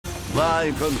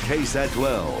Live from KSAT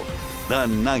 12, the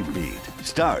Nightbeat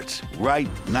starts right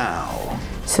now.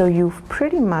 So you've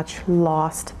pretty much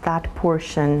lost that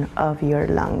portion of your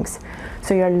lungs.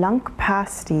 So your lung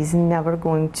capacity is never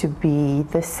going to be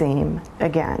the same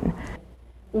again.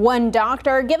 One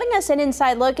doctor giving us an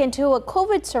inside look into a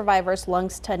COVID survivor's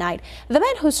lungs tonight. The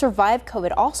man who survived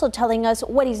COVID also telling us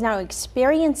what he's now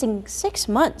experiencing 6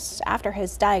 months after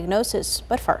his diagnosis.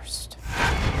 But first,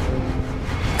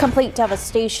 complete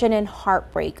devastation and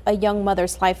heartbreak. A young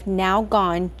mother's life now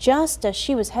gone just as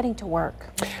she was heading to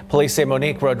work. Police say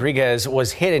Monique Rodriguez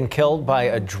was hit and killed by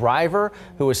a driver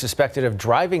who was suspected of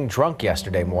driving drunk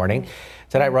yesterday morning.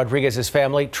 Tonight, Rodriguez's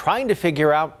family trying to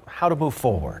figure out how to move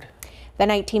forward. The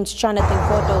night team's Jonathan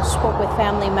Cotto spoke with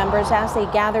family members as they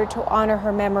gathered to honor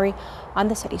her memory on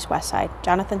the city's west side.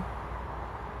 Jonathan.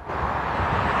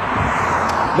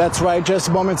 That's right.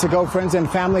 Just moments ago, friends and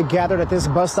family gathered at this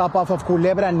bus stop off of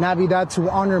Culebra Navidad to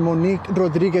honor Monique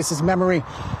Rodriguez's memory,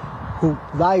 whose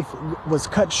life was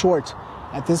cut short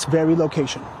at this very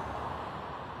location.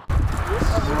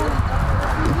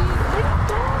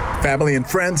 Family and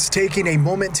friends taking a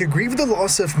moment to grieve the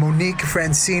loss of Monique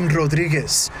Francine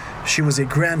Rodriguez. She was a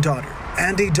granddaughter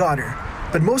and a daughter,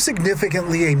 but most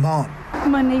significantly a mom.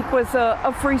 Monique was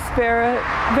a free spirit,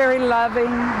 very loving,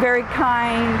 very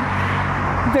kind,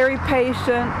 very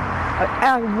patient,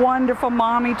 a wonderful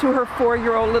mommy to her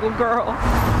 4-year-old little girl.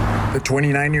 The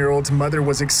 29-year-old's mother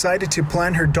was excited to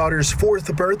plan her daughter's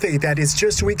 4th birthday that is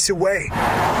just weeks away.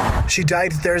 She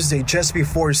died Thursday just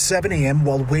before 7 a.m.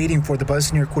 while waiting for the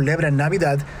bus near Culebra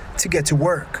Navidad to get to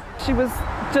work. She was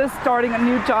just starting a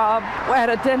new job at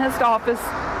a dentist office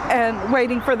and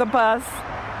waiting for the bus,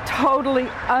 totally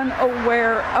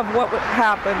unaware of what would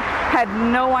happen, had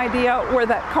no idea where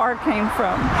that car came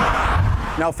from.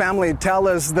 Now, family tell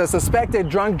us the suspected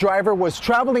drunk driver was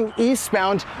traveling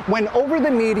eastbound when over the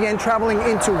median, traveling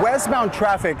into westbound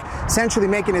traffic, essentially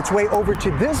making its way over to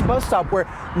this bus stop where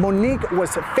Monique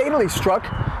was fatally struck.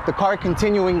 The car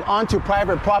continuing onto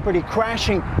private property,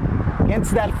 crashing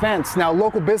against that fence. Now,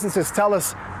 local businesses tell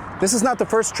us this is not the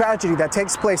first tragedy that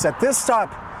takes place at this stop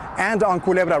and on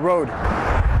Culebra Road.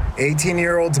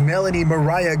 18-year-old Melanie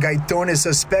Mariah Gaiton is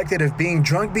suspected of being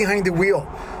drunk behind the wheel.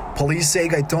 Police say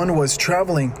Gaiton was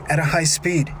traveling at a high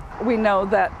speed. We know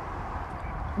that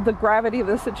the gravity of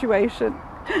the situation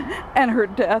and her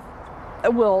death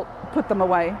will put them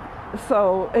away,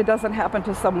 so it doesn't happen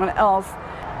to someone else.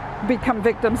 Become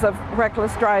victims of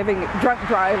reckless driving, drunk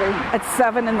driving at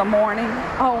 7 in the morning.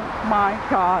 Oh my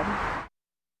God.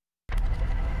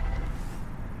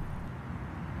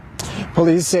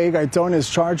 Police say Gaiton is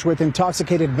charged with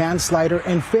intoxicated manslaughter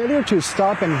and failure to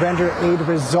stop and render aid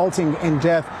resulting in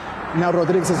death. Now,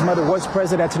 Rodriguez's mother was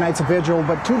present at tonight's vigil,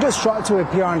 but too distraught to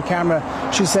appear on camera.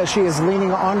 She says she is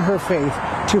leaning on her faith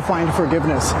to find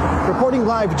forgiveness. Reporting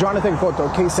live, Jonathan Cotto,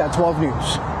 KSAT 12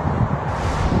 News.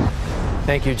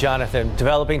 Thank you, Jonathan.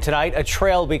 Developing tonight, a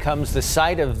trail becomes the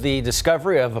site of the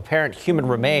discovery of apparent human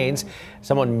remains.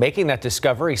 Someone making that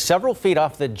discovery several feet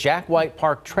off the Jack White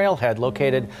Park trailhead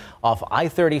located off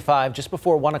I-35 just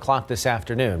before 1 o'clock this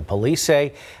afternoon. Police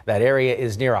say that area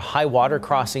is near a high water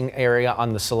crossing area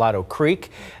on the Salado Creek.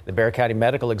 The Bexar County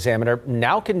Medical Examiner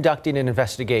now conducting an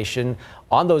investigation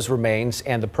on those remains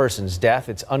and the person's death.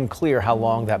 It's unclear how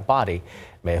long that body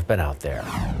may have been out there.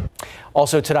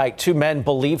 Also tonight, 2 men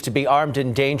believed to be armed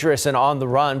and dangerous and on the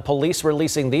run. Police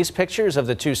releasing these pictures of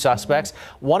the 2 suspects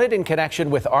wanted in connection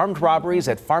with armed robberies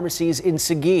at pharmacies in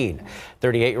Seguin.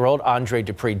 38-year-old Andre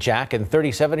Dupree Jack and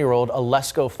 37-year-old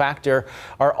Alesco Factor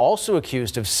are also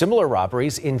accused of similar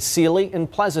robberies in Sealy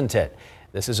and Pleasanton.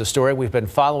 This is a story we've been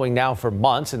following now for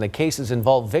months, and the cases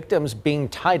involve victims being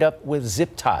tied up with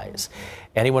zip ties.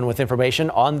 Anyone with information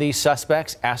on these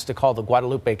suspects asked to call the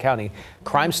Guadalupe County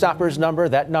Crime Stoppers number.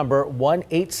 That number,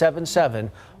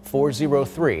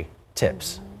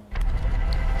 1-877-403-TIPS.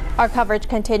 Our coverage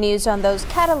continues on those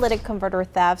catalytic converter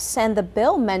thefts and the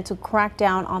bill meant to crack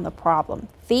down on the problem.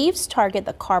 Thieves target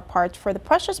the car parts for the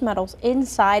precious metals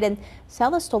inside and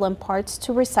sell the stolen parts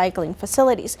to recycling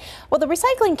facilities. Well, the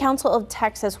Recycling Council of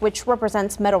Texas, which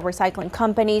represents metal recycling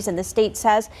companies in the state,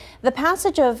 says the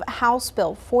passage of House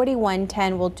Bill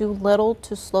 4110 will do little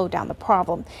to slow down the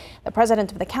problem. The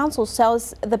president of the council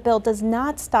says the bill does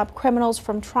not stop criminals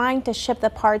from trying to ship the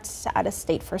parts out of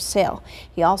state for sale.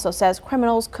 He also says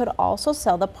criminals could also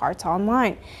sell the parts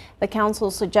online. The council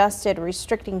suggested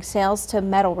restricting sales to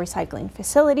metal recycling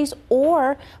facilities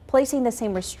or placing the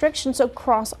same restrictions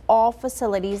across all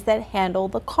facilities that handle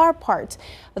the car parts.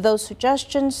 Those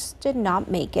suggestions did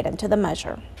not make it into the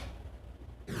measure.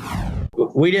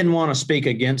 We didn't want to speak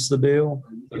against the bill.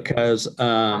 because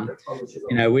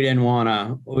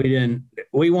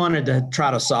we wanted to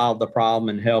try to solve the problem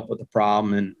and help with the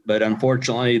problem, but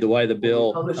unfortunately the way the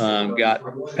bill got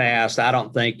passed, I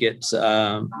don't think it's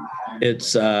going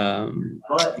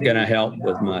to help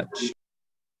with much.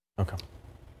 Okay.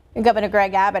 Governor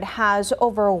Greg Abbott has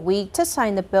over a week to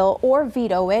sign the bill or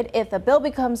veto it. If the bill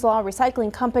becomes law,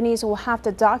 recycling companies will have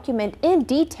to document in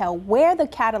detail where the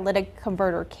catalytic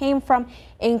converter came from,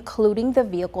 including the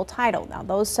vehicle title. Now,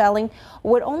 those selling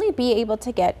would only be able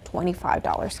to get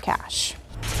 $25 cash.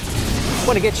 I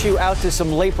want to get you out to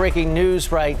some late-breaking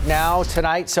news right now.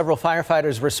 Tonight, several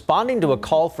firefighters responding to a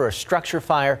call for a structure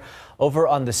fire over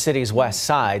on the city's west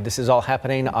side. This is all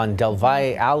happening on Del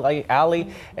Valle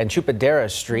Alley and Chupadera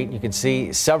Street. You can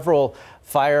see several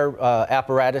fire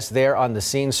apparatus there on the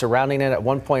scene surrounding it. At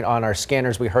one point on our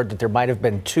scanners, we heard that there might have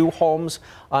been 2 homes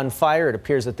on fire. It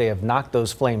appears that they have knocked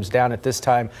those flames down at this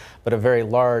time, but a very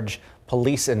large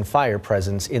police and fire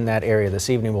presence in that area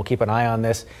this evening. We'll keep an eye on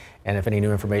this, and if any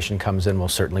new information comes in, we'll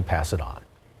certainly pass it on.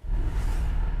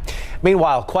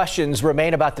 Meanwhile, questions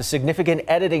remain about the significant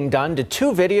editing done to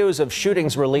 2 videos of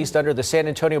shootings released under the San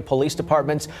Antonio Police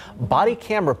Department's body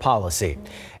camera policy.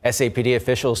 SAPD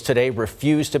officials today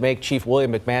refused to make Chief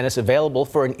William McManus available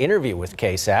for an interview with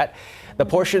KSAT. The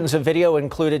portions of video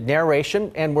included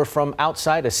narration and were from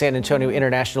outside a San Antonio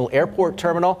International Airport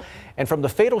terminal and from the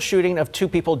fatal shooting of 2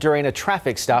 people during a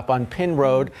traffic stop on Penn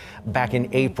Road back in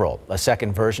April. A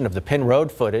second version of the Penn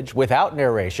Road footage without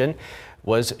narration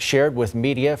was shared with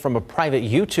media from a private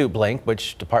YouTube link,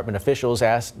 which department officials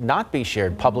asked not be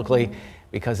shared publicly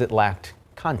because it lacked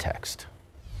context.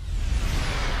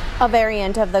 A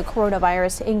variant of the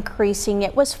coronavirus increasing.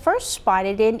 It was first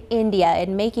spotted in India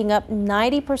and making up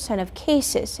 90% of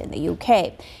cases in the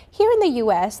UK. Here in the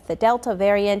U.S., the Delta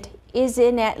variant is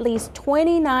in at least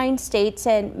 29 states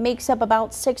and makes up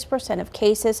about 6% of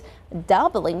cases,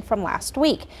 doubling from last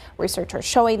week. Researchers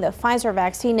showing the Pfizer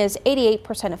vaccine is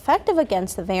 88% effective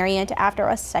against the variant after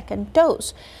a second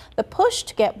dose. The push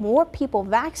to get more people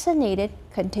vaccinated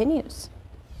continues.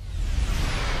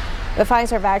 The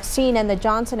Pfizer vaccine and the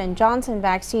Johnson & Johnson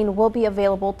vaccine will be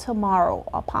available tomorrow.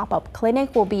 A pop-up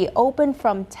clinic will be open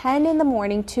from 10 in the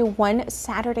morning to 1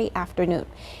 Saturday afternoon.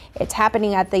 It's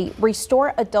happening at the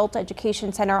Restore Adult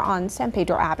Education Center on San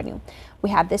Pedro Avenue. We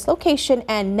have this location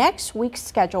and next week's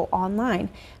schedule online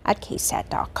at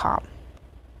KSAT.com.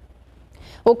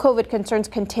 Well, COVID concerns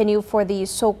continue for these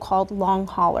so-called long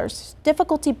haulers.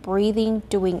 Difficulty breathing,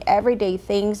 doing everyday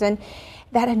things, and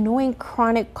that annoying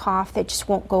chronic cough that just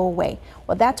won't go away.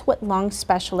 Well, that's what lung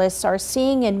specialists are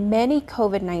seeing in many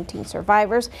COVID-19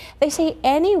 survivors. They say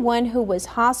anyone who was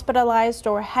hospitalized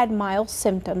or had mild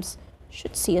symptoms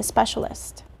should see a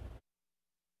specialist.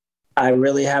 I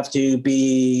really have to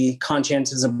be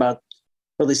conscientious about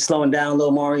really slowing down a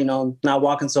little more, not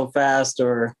walking so fast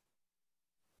or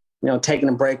taking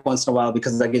a break once in a while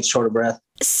because I get short of breath.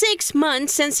 6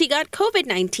 months since he got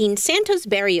COVID-19, Santos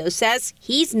Barrios says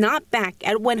he's not back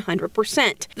at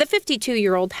 100%. The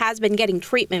 52-year-old has been getting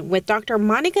treatment with Dr.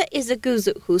 Monica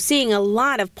Izaguzu, who's seeing a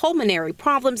lot of pulmonary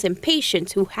problems in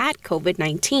patients who had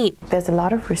COVID-19. There's a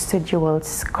lot of residual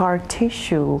scar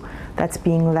tissue that's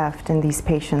being left in these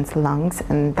patients' lungs,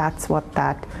 and that's what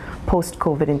that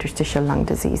post-COVID interstitial lung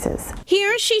disease is.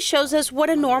 Here she shows us what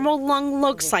a normal lung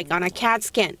looks like on a CAT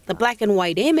scan. The black and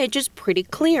white image is pretty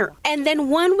clear. And then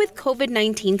one with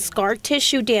COVID-19 scar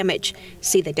tissue damage.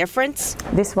 See the difference?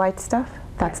 This white stuff,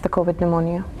 that's the COVID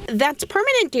pneumonia. That's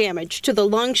permanent damage to the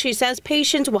lung she says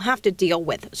patients will have to deal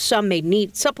with. Some may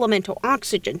need supplemental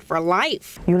oxygen for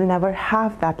life. You'll never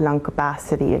have that lung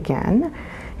capacity again.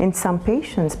 In some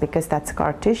patients, because that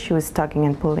scar tissue is tugging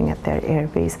and pulling at their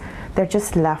airways, they're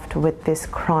just left with this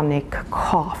chronic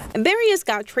cough. Barrios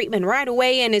got treatment right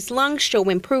away and his lungs show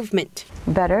improvement.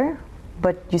 Better,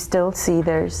 but you still see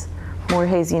there's more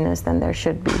haziness than there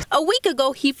should be. A week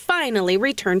ago, he finally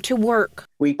returned to work.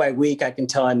 Week by week, I can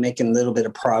tell I'm making a little bit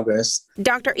of progress.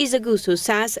 Dr. Izaguzu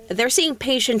says they're seeing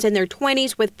patients in their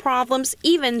 20s with problems,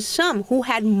 even some who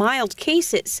had mild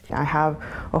cases. I have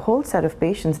a whole set of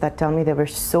patients that tell me they were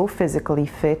so physically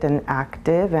fit and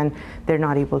active and they're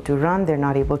not able to run, they're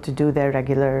not able to do their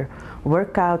regular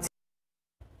workouts.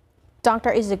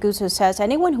 Dr. Izaguzu says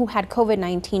anyone who had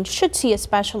COVID-19 should see a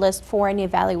specialist for an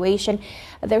evaluation.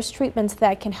 There's treatments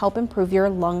that can help improve your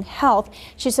lung health.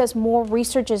 She says more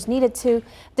research is needed to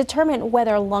determine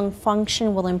whether lung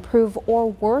function will improve or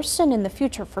worsen in the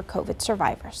future for COVID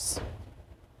survivors.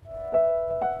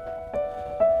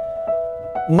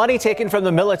 Money taken from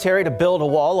the military to build a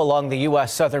wall along the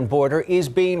U.S. southern border is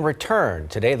being returned.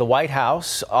 Today, the White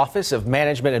House Office of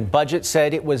Management and Budget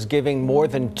said it was giving more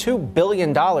than $2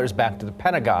 billion back to the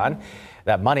Pentagon.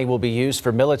 That money will be used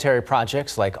for military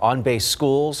projects like on-base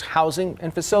schools, housing,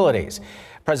 and facilities.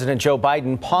 President Joe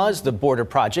Biden paused the border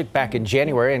project back in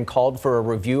January and called for a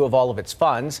review of all of its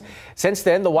funds. Since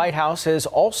then, the White House has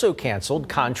also canceled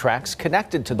contracts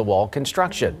connected to the wall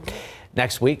construction.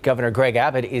 Next week, Governor Greg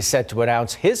Abbott is set to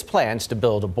announce his plans to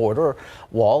build a border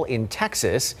wall in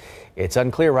Texas. It's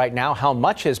unclear right now how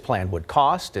much his plan would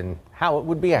cost and how it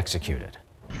would be executed.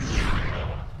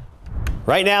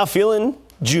 Right now, feeling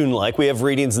June-like. We have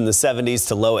readings in the 70s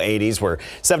to low 80s. We're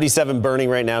 77 burning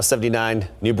right now, 79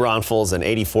 New Braunfels, and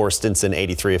 84 Stinson,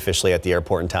 83 officially at the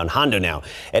airport in town. Hondo now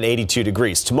at 82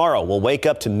 degrees. Tomorrow, we'll wake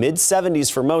up to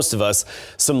mid-70s for most of us.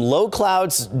 Some low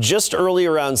clouds just early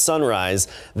around sunrise.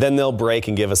 Then they'll break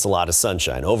and give us a lot of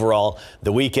sunshine. Overall,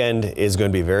 the weekend is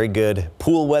going to be very good.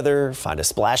 Pool weather, find a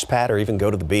splash pad, or even go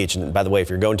to the beach. And by the way, if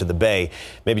you're going to the bay,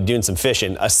 maybe doing some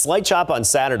fishing. A slight chop on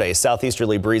Saturday,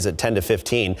 southeasterly breeze at 10 to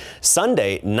 15.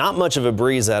 Sunday, not much of a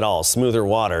breeze at all, smoother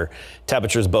water.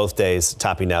 Temperatures both days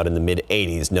topping out in the mid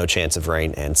 80s, no chance of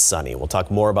rain and sunny. We'll talk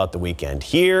more about the weekend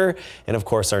here and of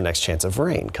course our next chance of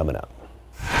rain coming up.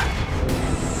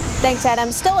 Thanks, Adam.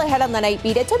 Still ahead on the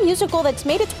Nightbeat, it's a musical that's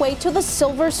made its way to the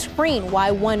silver screen. Why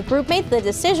one group made the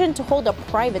decision to hold a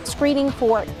private screening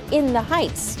for In the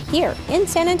Heights here in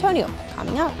San Antonio.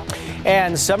 Coming up.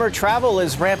 And summer travel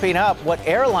is ramping up. What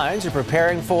airlines are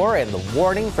preparing for and the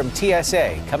warning from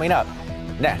TSA coming up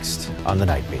next on the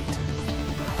Nightbeat.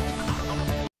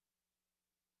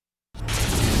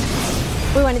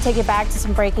 We want to take you back to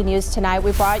some breaking news tonight.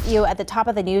 We brought you at the top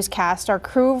of the newscast our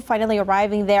crew finally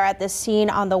arriving there at the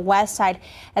scene on the west side.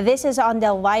 This is on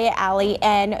Del Valle Alley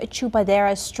and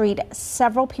Chupadera Street.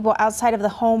 Several people outside of the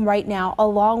home right now,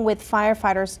 along with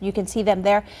firefighters. You can see them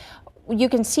there. You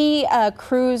can see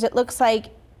crews. It looks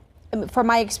like, from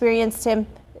my experience, Tim,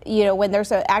 you know, when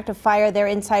there's an active fire, they're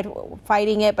inside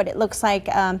fighting it, but it looks like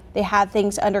they have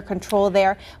things under control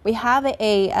there. We have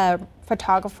a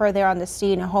photographer there on the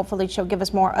scene, and hopefully she'll give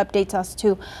us more updates as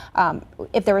to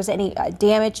if there was any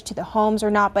damage to the homes or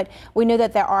not. But we know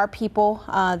that there are people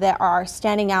that are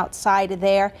standing outside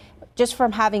there. Just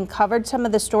from having covered some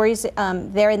of the stories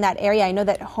there in that area, I know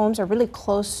that homes are really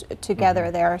close together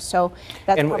there. So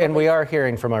that's and we are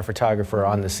hearing from our photographer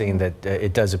on the scene that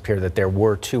it does appear that there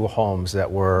were 2 homes that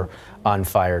were on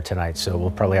fire tonight. So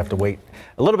we'll probably have to wait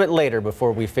a little bit later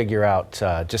before we figure out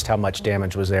just how much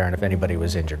damage was there and if anybody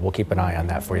was injured. We'll keep an eye on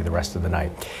that for you the rest of the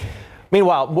night.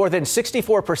 Meanwhile, more than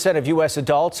 64% of U.S.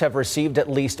 adults have received at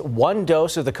least 1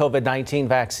 dose of the COVID-19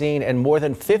 vaccine, and more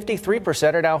than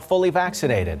 53% are now fully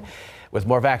vaccinated. With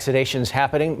more vaccinations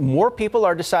happening, more people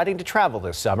are deciding to travel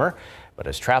this summer. But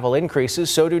as travel increases,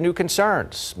 so do new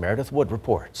concerns. Meredith Wood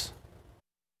reports.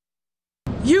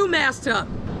 You masked up,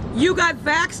 you got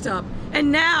vaxxed up,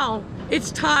 and now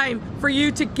it's time for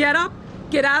you to get up,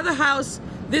 get out of the house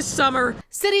this summer.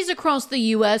 Cities across the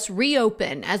U.S.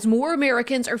 reopen as more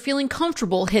Americans are feeling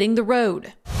comfortable hitting the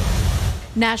road.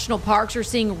 National parks are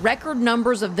seeing record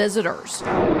numbers of visitors.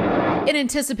 In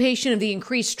anticipation of the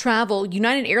increased travel,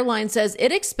 United Airlines says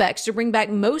it expects to bring back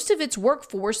most of its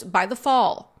workforce by the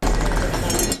fall.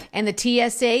 And the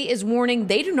TSA is warning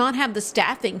they do not have the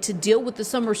staffing to deal with the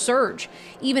summer surge,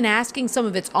 even asking some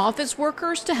of its office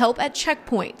workers to help at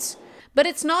checkpoints. But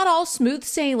it's not all smooth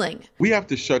sailing. We have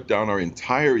to shut down our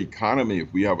entire economy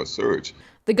if we have a surge.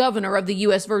 The governor of the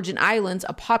U.S. Virgin Islands,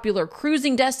 a popular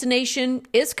cruising destination,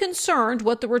 is concerned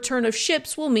what the return of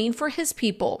ships will mean for his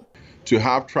people. To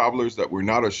have travelers that we're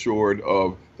not assured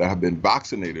of that have been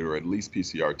vaccinated or at least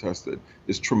PCR tested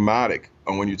is traumatic.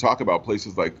 And when you talk about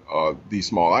places like these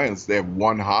small islands, they have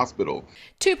 1 hospital.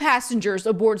 2 passengers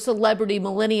aboard Celebrity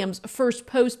Millennium's first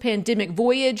post-pandemic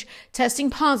voyage testing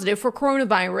positive for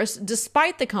coronavirus,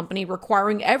 despite the company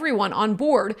requiring everyone on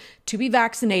board to be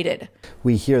vaccinated.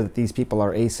 We hear that these people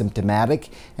are asymptomatic,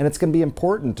 and it's going to be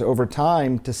important over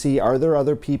time to see, are there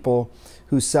other people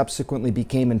who subsequently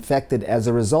became infected as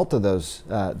a result of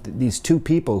these 2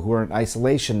 people who are in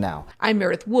isolation now. I'm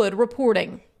Meredith Wood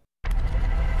reporting.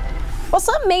 Well,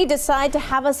 some may decide to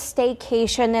have a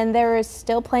staycation, and there is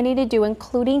still plenty to do,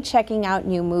 including checking out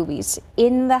new movies.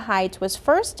 In the Heights was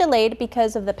first delayed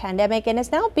because of the pandemic and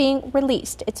is now being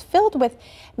released. It's filled with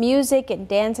music and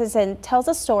dances and tells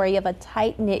a story of a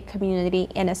tight-knit community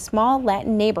in a small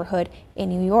Latin neighborhood in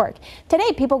New York.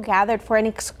 Today, people gathered for an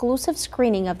exclusive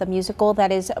screening of the musical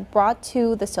that is brought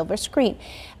to the silver screen.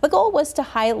 The goal was to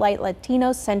highlight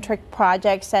Latino-centric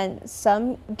projects, and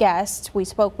some guests we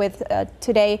spoke with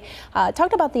today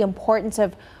talked about the importance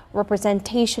of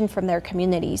representation from their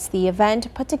communities. The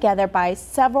event, put together by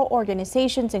several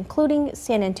organizations, including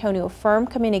San Antonio Firm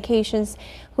Communications,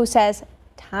 who says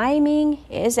timing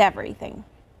is everything.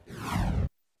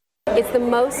 It's the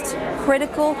most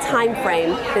critical time frame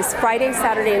this Friday,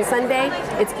 Saturday, and Sunday.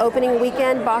 It's opening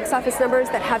weekend box office numbers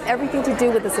that have everything to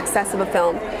do with the success of a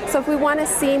film. So if we want to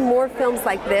see more films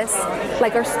like this,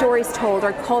 like our stories told,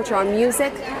 our culture, our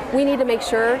music, we need to make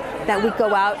sure that we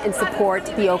go out and support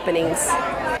the openings.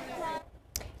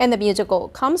 And the musical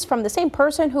comes from the same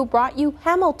person who brought you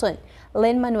Hamilton,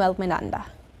 Lin-Manuel Miranda.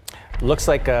 Looks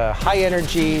like a high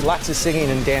energy, lots of singing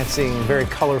and dancing, very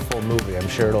colorful movie. I'm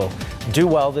sure it'll do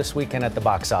well this weekend at the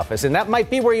box office. And that might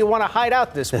be where you want to hide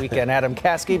out this weekend, Adam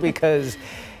Caskey, because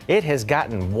it has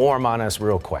gotten warm on us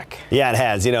real quick. Yeah, it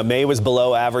has. You know, May was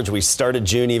below average. We started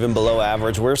June even below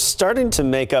average. We're starting to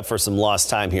make up for some lost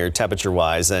time here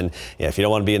temperature-wise. And yeah, if you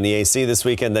don't want to be in the AC this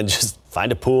weekend, then just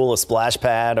find a pool, a splash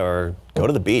pad, or go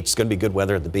to the beach. It's going to be good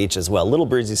weather at the beach as well. A little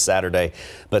breezy Saturday,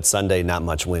 but Sunday, not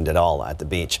much wind at all at the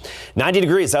beach. 90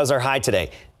 degrees, that was our high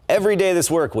today. Every day this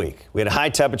work week, we had a high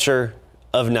temperature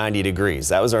of 90 degrees.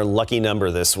 That was our lucky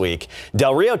number this week.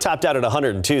 Del Rio topped out at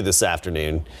 102 this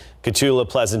afternoon. Cotulla,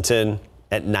 Pleasanton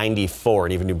at 94,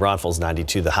 and even New Braunfels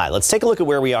 92 the high. Let's take a look at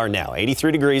where we are now.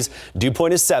 83 degrees, dew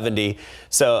point is 70,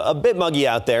 so a bit muggy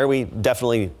out there. We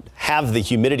definitely have the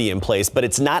humidity in place, but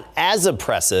it's not as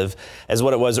oppressive as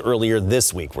what it was earlier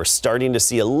this week. We're starting to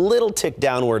see a little tick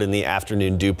downward in the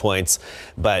afternoon dew points,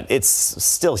 but it's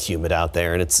still humid out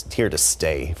there, and it's here to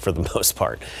stay for the most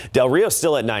part. Del Rio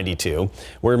still at 92.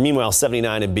 We're meanwhile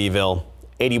 79 in Beeville,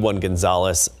 81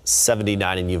 Gonzales,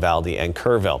 79 in Uvalde and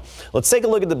Kerrville. Let's take a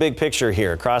look at the big picture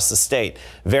here across the state.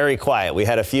 Very quiet. We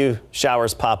had a few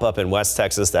showers pop up in West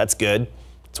Texas. That's good.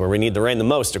 It's where we need the rain the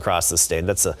most across the state.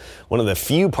 That's one of the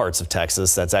few parts of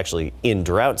Texas that's actually in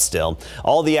drought still.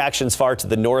 All the actions far to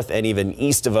the north and even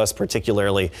east of us,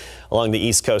 particularly along the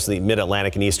east coast of the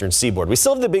mid-Atlantic and eastern seaboard. We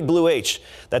still have the big blue H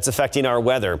that's affecting our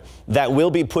weather. That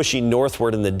will be pushing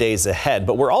northward in the days ahead,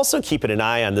 but we're also keeping an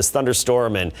eye on this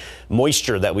thunderstorm and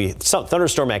moisture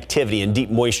thunderstorm activity and deep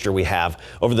moisture we have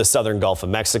over the southern Gulf of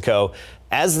Mexico.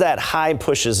 As that high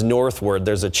pushes northward,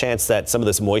 there's a chance that some of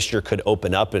this moisture could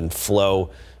open up and flow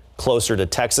closer to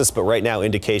Texas. But right now,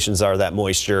 indications are that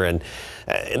moisture and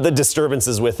the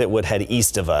disturbances with it would head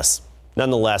east of us.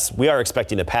 Nonetheless, we are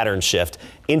expecting a pattern shift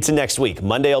into next week.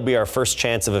 Monday will be our first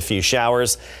chance of a few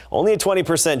showers, only a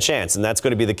 20% chance, and that's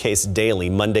going to be the case daily,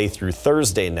 Monday through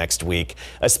Thursday next week,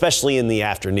 especially in the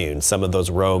afternoon. Some of those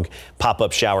rogue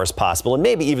pop-up showers possible, and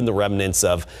maybe even the remnants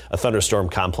of a thunderstorm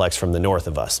complex from the north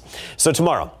of us. So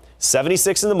tomorrow,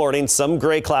 76 in the morning, some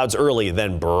gray clouds early,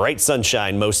 then bright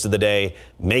sunshine most of the day,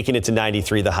 making it to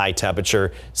 93, the high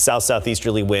temperature.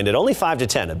 South-southeasterly wind at only 5 to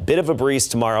 10. A bit of a breeze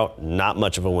tomorrow, not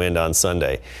much of a wind on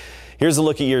Sunday. Here's a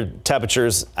look at your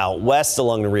temperatures out west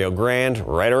along the Rio Grande,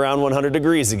 right around 100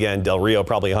 degrees again. Del Rio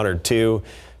probably 102.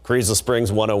 Carrizo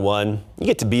Springs 101. You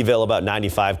get to Beeville about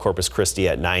 95, Corpus Christi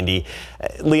at 90,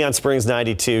 Leon Springs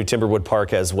 92, Timberwood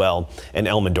Park as well, and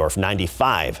Elmendorf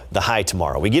 95, the high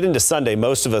tomorrow. We get into Sunday,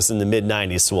 most of us in the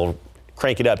mid-90s, so we'll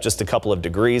crank it up just a couple of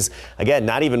degrees. Again,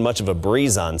 not even much of a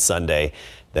breeze on Sunday.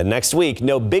 Then next week,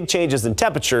 no big changes in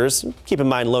temperatures. Keep in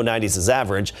mind low 90s is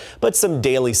average, but some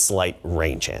daily slight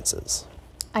rain chances.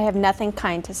 I have nothing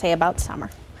kind to say about summer.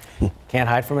 Can't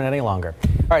hide from it any longer.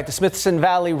 All right, the Smithson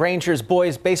Valley Rangers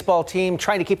boys baseball team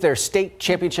trying to keep their state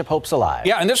championship hopes alive.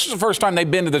 Yeah, and this is the first time they've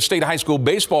been to the state high school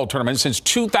baseball tournament since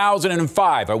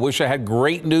 2005. I wish I had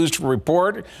great news to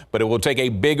report, but it will take a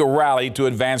big rally to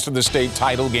advance to the state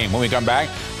title game. When we come back,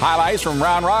 highlights from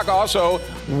Round Rock. Also,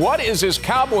 what is this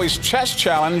Cowboys chess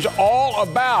challenge all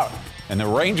about? And the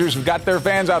Rangers have got their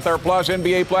fans out there, plus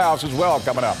NBA playoffs as well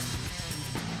coming up.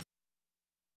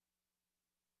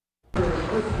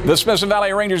 The Smithson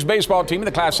Valley Rangers baseball team in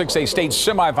the Class 6A state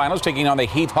semifinals taking on the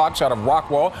Heath Hawks out of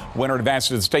Rockwall. Winner advances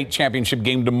to the state championship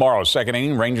game tomorrow. Second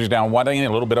inning, Rangers down 1-0,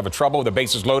 a little bit of a trouble with the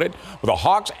bases loaded with the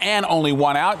Hawks and only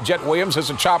one out. Jet Williams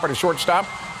hits a chopper to shortstop.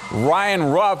 Ryan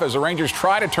Ruff as the Rangers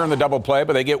try to turn the double play,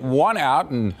 but they get one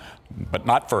out, but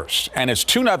not first. And it's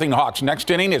 2-0 Hawks.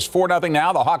 Next inning, it's 4-0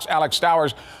 now. The Hawks' Alex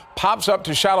Stowers pops up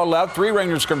to shallow left. Three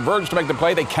Rangers converge to make the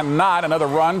play. They cannot. Another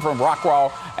run from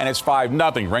Rockwall, and it's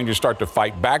 5-0. Rangers start to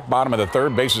fight back. Bottom of the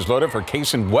third, bases loaded for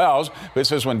Kason Wells.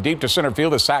 This is when deep to center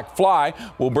field, the sac fly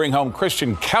will bring home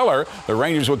Christian Keller. The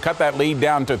Rangers would cut that lead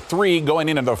down to 3 going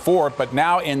into the fourth, but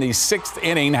now in the 6th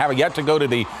inning, have yet to go to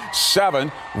the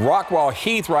 7th. Rockwall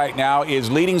Heath right now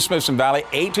is leading Smithson Valley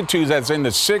 8-2. That's in the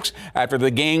 6th after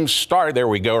the game started. There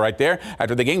we go right there.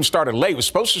 After the game started late. It was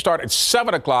supposed to start at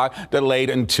 7 o'clock, delayed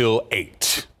until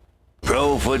 8.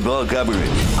 Pro football coverage,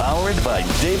 powered by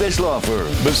Davis Law Firm.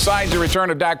 Besides the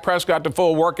return of Dak Prescott to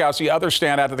full workouts, the other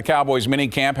standout at the Cowboys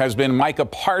minicamp has been Micah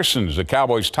Parsons. The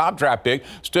Cowboys' top draft pick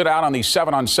stood out on the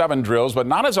 7-on-7 drills, but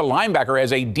not as a linebacker,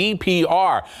 as a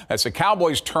DPR. That's the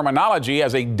Cowboys' terminology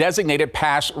as a designated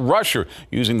pass rusher,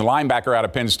 using the linebacker out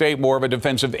of Penn State more of a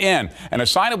defensive end. And a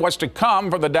sign of what's to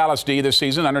come for the Dallas D this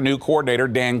season under new coordinator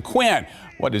Dan Quinn.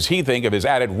 What does he think of his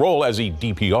added role as a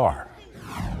DPR?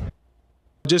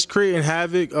 Just creating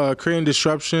havoc, creating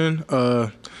disruption,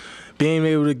 being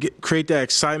able to create that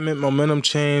excitement, momentum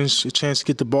change, a chance to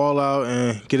get the ball out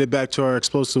and get it back to our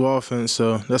explosive offense.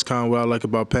 So that's kind of what I like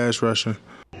about pass rushing.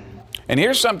 And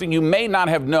here's something you may not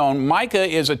have known. Micah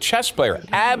is a chess player,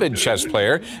 avid chess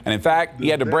player. And in fact, he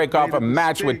had to break off a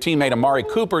match with teammate Amari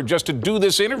Cooper just to do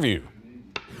this interview.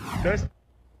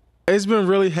 It's been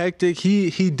really hectic.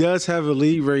 He does have a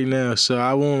lead right now, so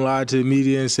I won't lie to the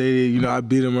media and say that, you know, I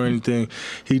beat him or anything.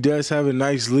 He does have a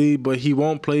nice lead, but he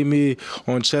won't play me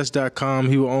on chess.com.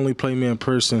 He will only play me in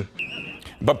person.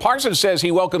 But Parsons says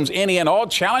he welcomes any and all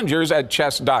challengers at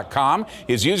chess.com.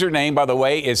 His username, by the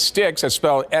way, is Stix. That's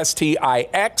spelled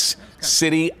S-T-I-X,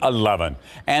 City 11.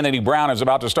 Anthony Brown is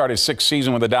about to start his 6th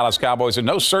season with the Dallas Cowboys, and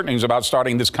no certainties about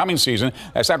starting this coming season.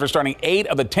 That's after starting 8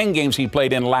 of the 10 games he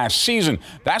played in last season.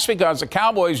 That's because the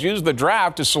Cowboys used the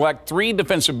draft to select 3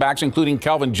 defensive backs, including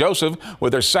Kelvin Joseph,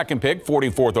 with their 2nd pick,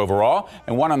 44th overall,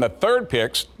 and one on the 3rd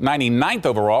pick, 99th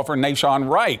overall, for Nashawn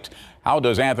Wright. How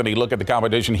does Anthony look at the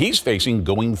competition he's facing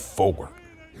going forward?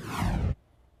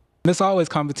 It's always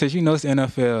competition. You know, it's the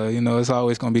NFL. You know, it's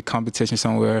always going to be competition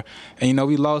somewhere. And you know,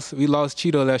 we lost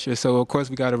Cheeto last year, so of course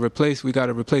we got to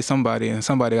replace somebody, and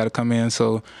somebody got to come in.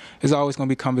 So it's always going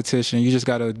to be competition. You just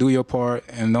got to do your part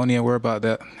and don't even worry about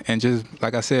that. And just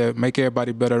like I said, make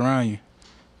everybody better around you.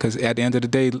 Because at the end of the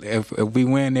day, if we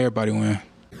win, everybody win.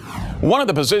 One of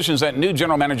the positions that new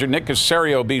general manager Nick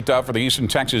Caserio beefed up for the Houston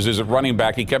Texans is at running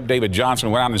back. He kept David Johnson,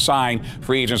 went out and signed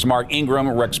free agents Mark Ingram,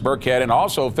 Rex Burkhead, and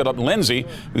also Philip Lindsay,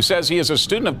 who says he is a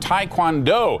student of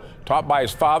Taekwondo, taught by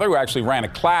his father, who actually ran a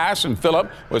class. And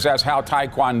Philip was asked how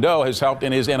Taekwondo has helped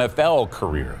in his NFL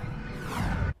career.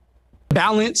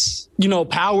 Balance, you know,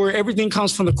 power, everything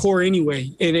comes from the core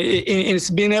anyway. And it's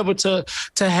being able to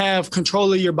have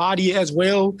control of your body as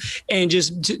well, and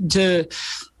just to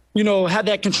you know, have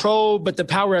that control, but the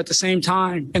power at the same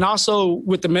time. And also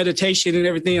with the meditation and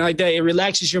everything like that, it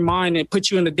relaxes your mind and puts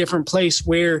you in a different place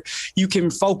where you can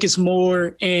focus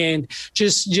more and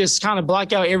just kind of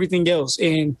block out everything else.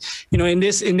 And, you know, in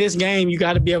this game, you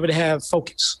got to be able to have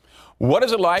focus. What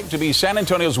is it like to be San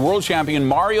Antonio's world champion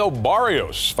Mario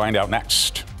Barrios? Find out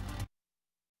next.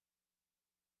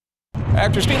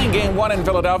 After stealing Game 1 in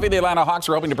Philadelphia, the Atlanta Hawks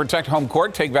are hoping to protect home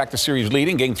court, take back the series lead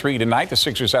in Game 3 tonight. The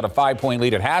Sixers had a 5-point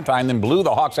lead at halftime, then blew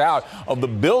the Hawks out of the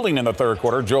building in the 3rd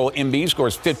quarter. Joel Embiid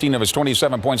scores 15 of his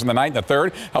 27 points in the night in the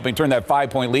 3rd, helping turn that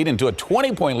 5-point lead into a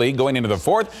 20-point lead going into the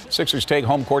 4th. Sixers take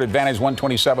home court advantage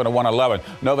 127-111.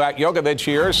 Novak Djokovic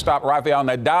here stopped Rafael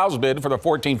Nadal's bid for the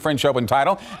 14th French Open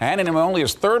title, handing him only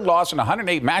his 3rd loss in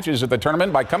 108 matches at the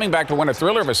tournament by coming back to win a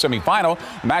thriller of a semifinal.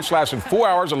 The match lasted 4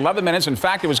 hours, 11 minutes. In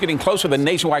fact, it was getting close to the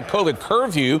nationwide COVID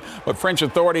curfew, but French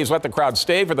authorities let the crowd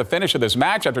stay for the finish of this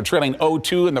match after trailing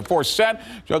 0-2 in the 4th set.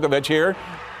 Djokovic here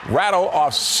rattle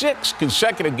off 6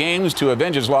 consecutive games to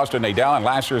avenge his loss to Nadal in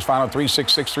last year's final 3-6,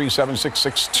 6-3,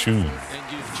 7-6,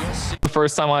 6-2. The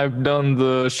first time I've done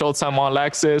the Showtime All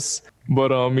Access,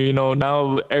 but you know,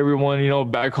 now everyone, you know,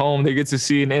 back home, they get to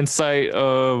see an insight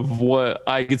of what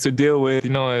I get to deal with,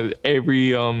 you know, at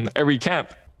every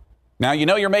camp. Now, you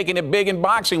know you're making it big in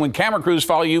boxing when camera crews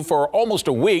follow you for almost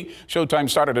a week. Showtime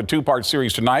started a 2-part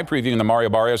series tonight, previewing the Mario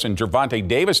Barrios and Gervonta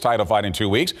Davis title fight in 2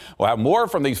 weeks. We'll have more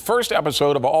from the first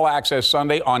episode of All Access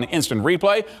Sunday on Instant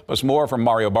Replay, plus more from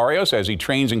Mario Barrios as he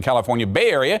trains in California Bay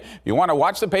Area. If you want to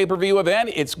watch the pay-per-view event,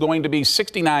 it's going to be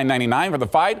 $69.99 for the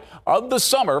fight of the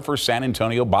summer for San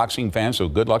Antonio boxing fans. So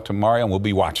good luck to Mario, and we'll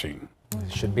be watching.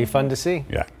 Should be fun to see.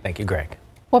 Yeah. Thank you, Greg.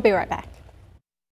 We'll be right back.